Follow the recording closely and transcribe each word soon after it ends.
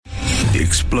The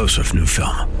explosive new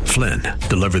film, Flynn,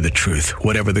 deliver the truth,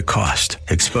 whatever the cost,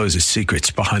 exposes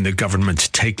secrets behind the government's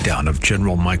takedown of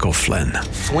General Michael Flynn.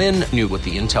 Flynn knew what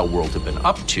the intel world had been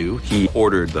up to. He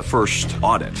ordered the first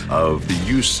audit of the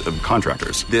use of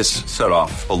contractors. This set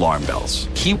off alarm bells.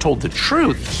 He told the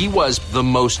truth. He was the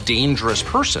most dangerous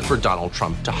person for Donald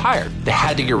Trump to hire. They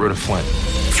had to get rid of Flynn.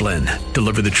 Flynn,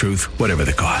 deliver the truth, whatever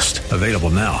the cost. Available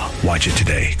now. Watch it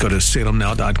today. Go to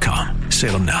salemnow.com.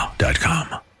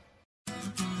 salemnow.com.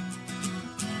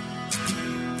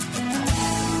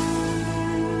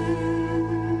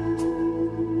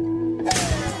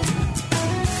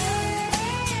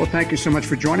 Well, thank you so much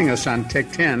for joining us on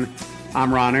Take 10.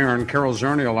 I'm Ron Aaron. Carol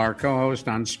Zernial, our co-host,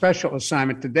 on special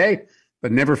assignment today.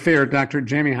 But never fear, Dr.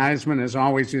 Jamie Heisman, as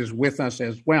always, is with us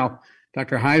as well.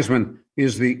 Dr. Heisman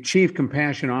is the Chief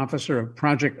Compassion Officer of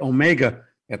Project Omega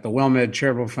at the WellMed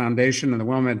Charitable Foundation and the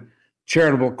WellMed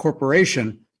Charitable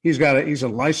Corporation. He's a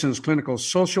licensed clinical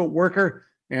social worker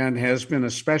and has been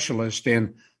a specialist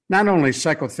in not only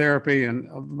psychotherapy and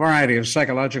a variety of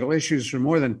psychological issues for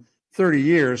more than 30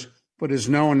 years, but is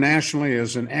known nationally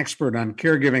as an expert on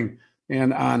caregiving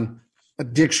and on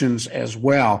addictions as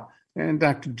well. And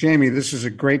Dr. Jamie, this is a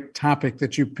great topic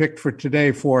that you picked for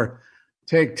today for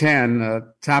Take 10, a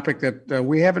topic that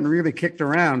we haven't really kicked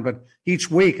around, but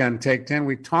each week on Take 10,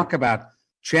 we talk about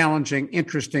challenging,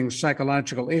 interesting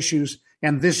psychological issues,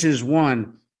 and this is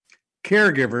one: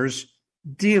 caregivers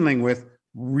dealing with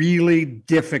really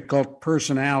difficult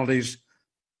personalities,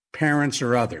 parents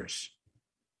or others.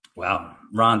 Wow,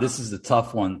 Ron, this is a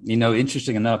tough one. You know,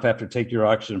 interesting enough, after Take Your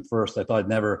Oxygen First, I thought I'd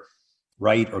never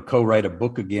write or co-write a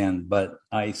book again, but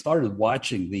I started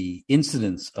watching the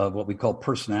incidence of what we call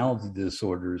personality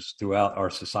disorders throughout our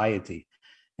society.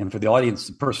 And for the audience,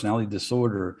 the personality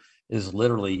disorder is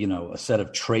literally, you know, a set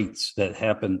of traits that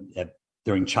happen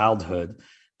during childhood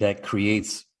that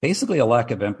creates basically a lack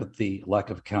of empathy, lack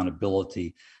of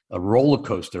accountability, a roller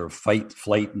coaster of fight,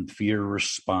 flight, and fear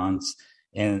response,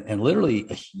 and literally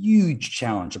a huge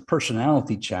challenge, a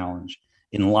personality challenge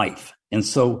in life. And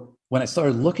so when I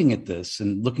started looking at this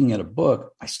and looking at a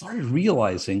book, I started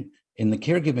realizing in the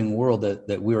caregiving world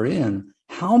that we're in,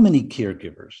 how many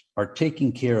caregivers are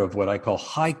taking care of what I call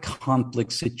high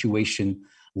conflict situation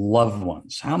loved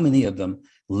ones. How many of them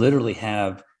literally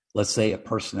have, let's say, a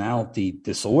personality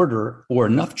disorder or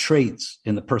enough traits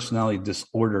in the personality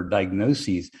disorder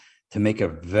diagnoses to make a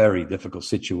very difficult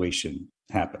situation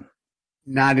happen.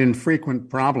 Not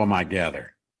infrequent problem, I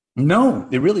gather. No,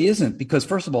 it really isn't, because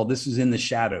first of all, this is in the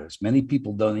shadows. Many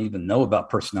people don't even know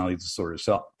about personality disorders.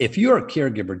 So if you're a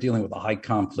caregiver dealing with a high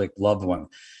conflict loved one,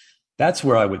 that's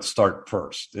where I would start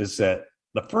first, is that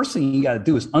the first thing you got to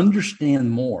do is understand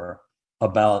more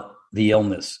about the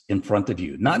illness in front of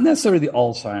you, not necessarily the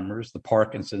Alzheimer's, the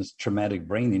Parkinson's, traumatic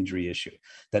brain injury issue.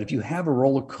 That if you have a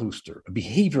roller coaster, a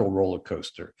behavioral roller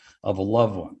coaster of a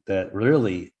loved one that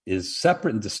really is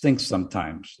separate and distinct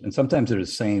sometimes, and sometimes they're the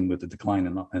same with the decline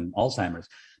in Alzheimer's,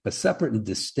 but separate and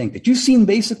distinct, that you've seen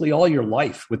basically all your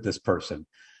life with this person,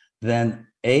 then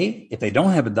if they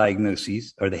don't have a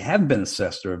diagnosis or they haven't been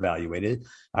assessed or evaluated,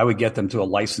 I would get them to a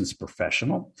licensed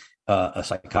professional, a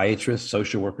psychiatrist,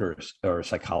 social worker, or a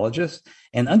psychologist,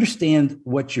 and understand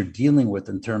what you're dealing with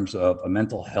in terms of a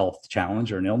mental health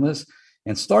challenge or an illness,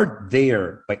 and start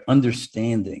there by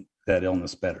understanding that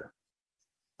illness better.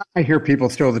 I hear people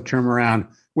throw the term around,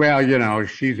 well, you know,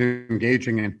 she's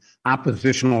engaging in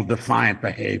oppositional defiant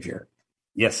behavior.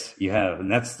 Yes, you have.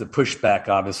 And that's the pushback,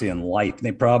 obviously, in life.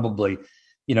 They probably,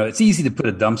 you know, it's easy to put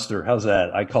a dumpster. How's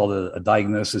that? I call it a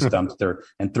diagnosis dumpster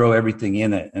and throw everything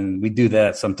in it. And we do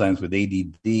that sometimes with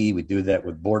ADD. We do that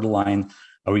with borderline,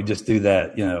 or we just do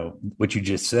that, you know, what you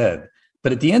just said.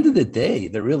 But at the end of the day,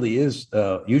 there really is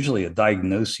usually a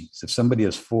diagnosis. If somebody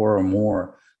has 4 or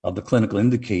more of the clinical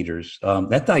indicators,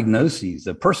 that diagnosis,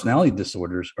 the personality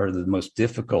disorders, are the most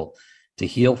difficult to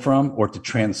heal from or to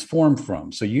transform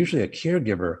from. So usually a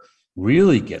caregiver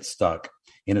really gets stuck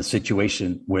in a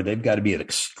situation where they've got to be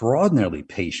extraordinarily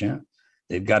patient.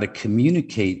 They've got to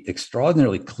communicate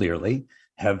extraordinarily clearly,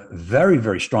 have very,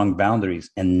 very strong boundaries.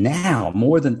 And now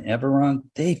more than ever on,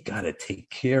 they've got to take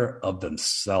care of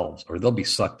themselves or they'll be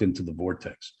sucked into the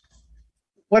vortex.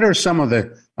 What are some of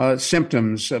the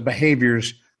symptoms,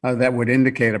 behaviors that would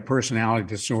indicate a personality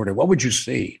disorder? What would you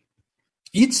see?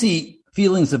 You'd see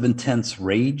feelings of intense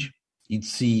rage. You'd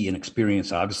see and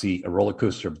experience, obviously, a roller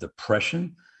coaster of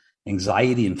depression,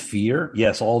 anxiety, and fear.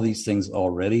 Yes, all these things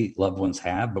already loved ones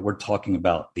have, but we're talking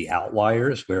about the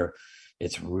outliers where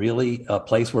it's really a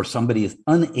place where somebody is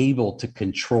unable to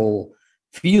control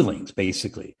feelings,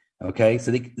 basically. Okay,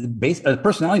 so a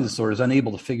personality disorder is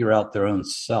unable to figure out their own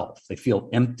self. They feel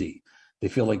empty. They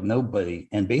feel like nobody.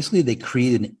 And basically they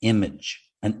create an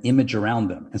image around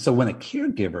them. And so when a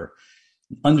caregiver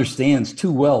understands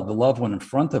too well the loved one in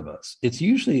front of us, it's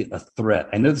usually a threat.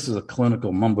 I know this is a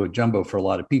clinical mumbo jumbo for a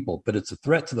lot of people, but it's a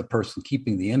threat to the person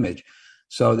keeping the image.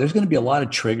 So there's going to be a lot of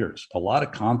triggers, a lot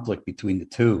of conflict between the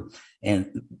two.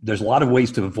 And there's a lot of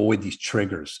ways to avoid these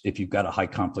triggers if you've got a high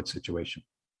conflict situation.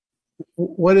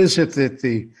 What is it that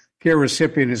the care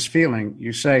recipient is feeling,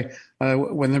 you say,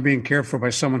 when they're being cared for by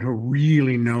someone who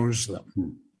really knows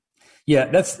them? Yeah,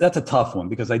 that's a tough one,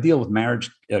 because I deal with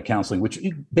marriage counseling, which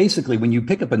basically when you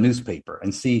pick up a newspaper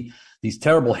and see these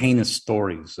terrible, heinous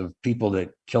stories of people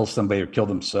that kill somebody or kill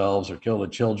themselves or kill the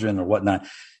children or whatnot,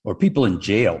 or people in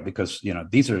jail because,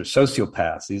 these are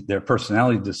sociopaths, they're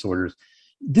personality disorders.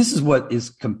 This is what is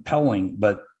compelling,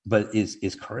 but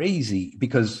is crazy,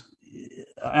 because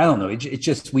I don't know. It's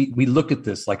just we look at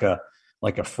this like a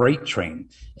freight train,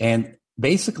 and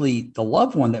basically the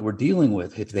loved one that we're dealing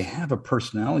with, if they have a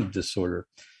personality disorder,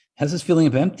 has this feeling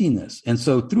of emptiness. And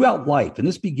so throughout life, and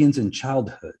this begins in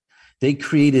childhood, they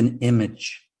create an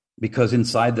image because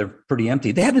inside they're pretty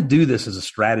empty. They had to do this as a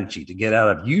strategy to get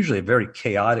out of usually a very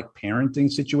chaotic parenting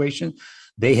situation.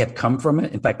 They have come from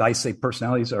it. In fact, I say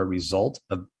personalities are a result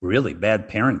of really bad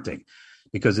parenting,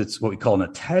 because it's what we call an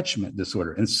attachment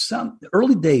disorder. In some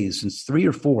early days, since 3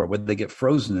 or 4, when they get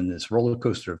frozen in this roller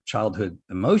coaster of childhood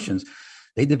emotions,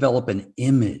 they develop an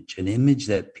image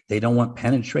that they don't want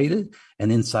penetrated.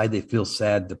 And inside they feel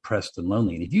sad, depressed, and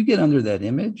lonely. And if you get under that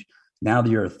image, now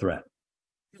you're a threat.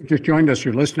 You just joined us.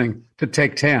 You're listening to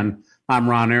Take 10. I'm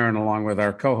Ron Aaron, along with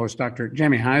our co-host, Dr.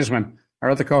 Jamie Heisman,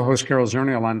 our other co-host, Carol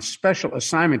Zernial, on special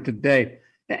assignment today.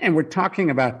 And we're talking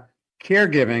about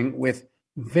caregiving with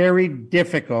very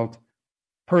difficult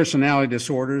personality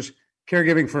disorders,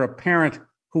 caregiving for a parent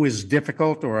who is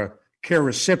difficult or a care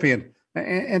recipient.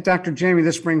 And Dr. Jamie,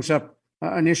 this brings up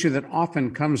an issue that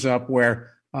often comes up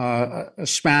where a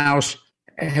spouse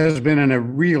has been in a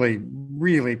really,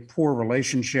 really poor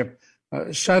relationship.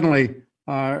 Suddenly,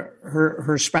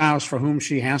 her spouse, for whom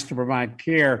she has to provide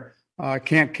care,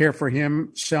 can't care for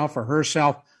himself or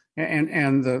herself.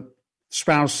 And the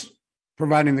spouse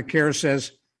providing the care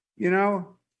says,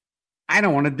 I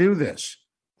don't want to do this.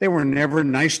 They were never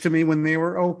nice to me when they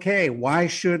were okay. Why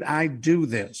should I do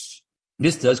this?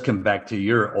 This does come back to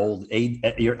your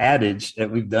adage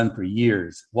that we've done for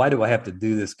years. Why do I have to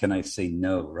do this? Can I say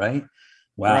no? Right?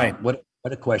 Wow. Right. What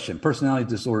a question. Personality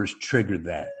disorders trigger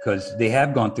that because they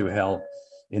have gone through hell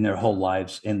in their whole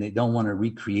lives and they don't want to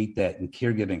recreate that in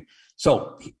caregiving.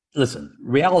 So listen,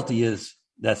 reality is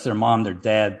that's their mom, their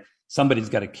dad. Somebody's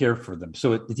got to care for them.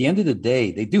 So at the end of the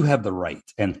day, they do have the right.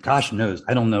 And gosh knows,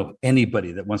 I don't know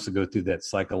anybody that wants to go through that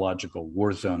psychological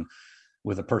war zone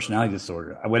with a personality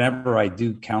disorder. Whenever I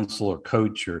do counsel or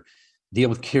coach or deal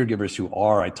with caregivers who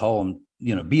are, I tell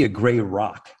them, be a gray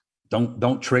rock.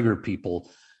 Don't trigger people.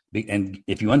 And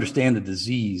if you understand the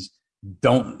disease,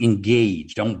 don't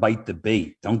engage, don't bite the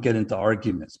bait, don't get into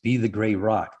arguments, be the gray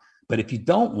rock. But if you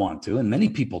don't want to, and many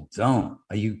people don't,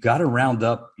 you got to round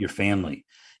up your family.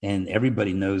 And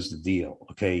everybody knows the deal.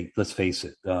 Okay, let's face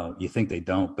it. You think they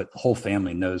don't, but the whole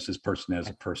family knows this person has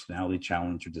a personality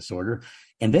challenge or disorder.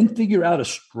 And then figure out a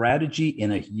strategy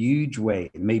in a huge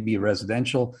way. It may be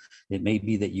residential. It may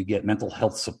be that you get mental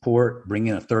health support, bring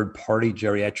in a third-party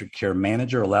geriatric care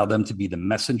manager, allow them to be the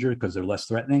messenger because they're less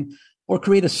threatening, or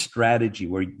create a strategy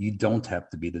where you don't have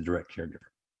to be the direct caregiver.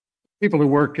 People who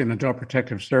work in adult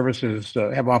protective services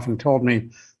have often told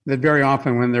me that very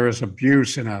often when there is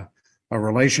abuse in a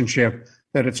relationship,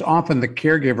 that it's often the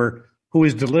caregiver who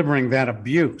is delivering that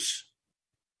abuse.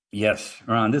 Yes,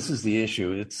 Ron, this is the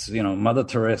issue. It's, Mother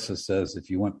Teresa says, if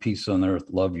you want peace on earth,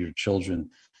 love your children.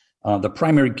 The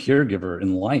primary caregiver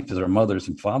in life is our mothers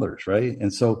and fathers, right?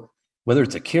 And so whether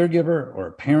it's a caregiver or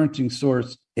a parenting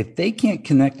source, if they can't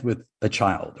connect with a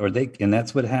child and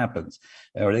that's what happens,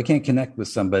 or they can't connect with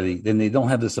somebody, then they don't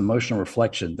have this emotional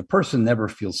reflection. The person never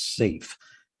feels safe.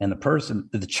 And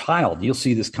the child, you'll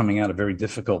see this coming out of very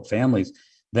difficult families,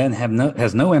 then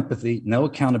has no empathy, no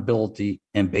accountability,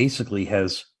 and basically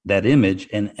has that image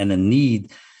and a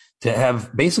need to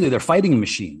have, basically they're fighting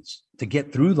machines to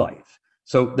get through life.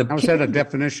 So is that a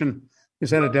definition? Is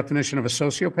that a definition of a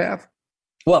sociopath?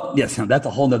 Well, yes, that's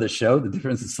a whole nother show, the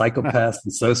difference in psychopaths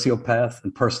and sociopaths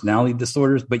and personality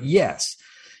disorders. But yes,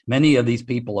 many of these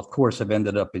people, of course, have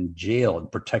ended up in jail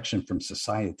and protection from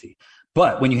society.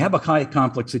 But when you have a high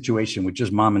conflict situation with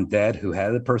just mom and dad who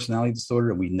had a personality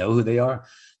disorder and we know who they are,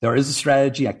 there is a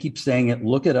strategy. I keep saying it.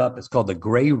 Look it up. It's called the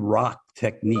gray rock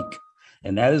technique.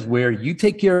 And that is where you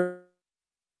take care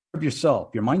of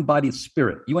yourself, your mind, body, and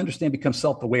spirit. You understand, become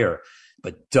self-aware.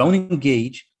 but don't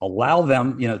engage. Allow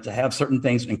them, to have certain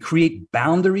things and create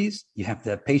boundaries. You have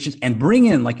to have patience and bring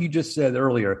in, like you just said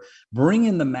earlier, bring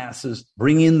in the masses,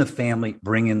 bring in the family,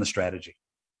 bring in the strategy.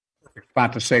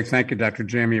 About to say thank you, Dr.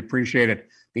 Jamie. Appreciate it.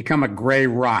 Become a gray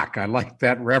rock. I like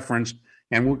that reference,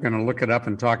 and we're going to look it up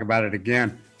and talk about it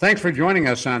again. Thanks for joining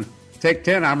us on Take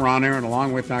 10. I'm Ron Aaron,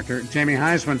 along with Dr. Jamie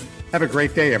Heisman. Have a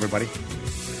great day, everybody.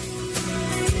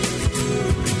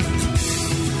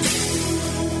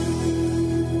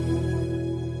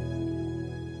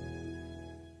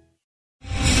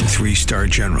 Three-star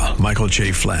General Michael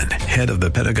J. Flynn, head of the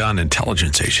Pentagon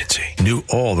Intelligence Agency, knew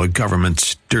all the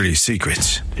government's dirty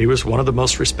secrets. He was one of the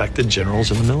most respected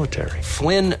generals in the military.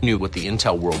 Flynn knew what the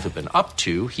intel world had been up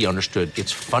to. He understood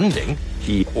its funding.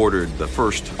 He ordered the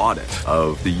first audit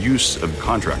of the use of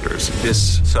contractors.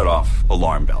 This set off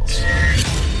alarm bells.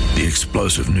 The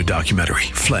explosive new documentary,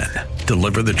 Flynn,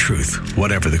 Deliver the Truth,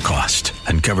 Whatever the Cost,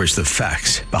 uncovers the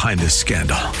facts behind this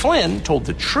scandal. Flynn told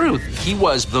the truth. He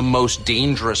was the most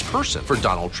dangerous person for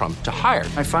Donald Trump to hire.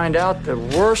 I find out the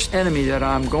worst enemy that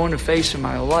I'm going to face in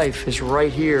my life is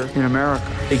right here in America.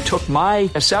 They took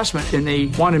my assessment and they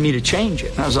wanted me to change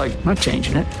it. And I was like, I'm not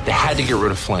changing it. They had to get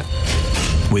rid of Flynn.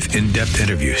 With in-depth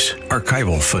interviews,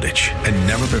 archival footage, and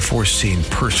never-before-seen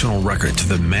personal records of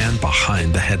the man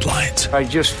behind the headlines. I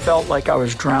just felt like I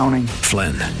was drowning.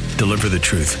 Flynn, Deliver the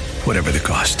Truth, Whatever the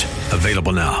Cost.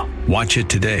 Available now. Watch it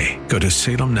today. Go to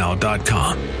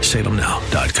salemnow.com.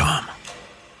 salemnow.com.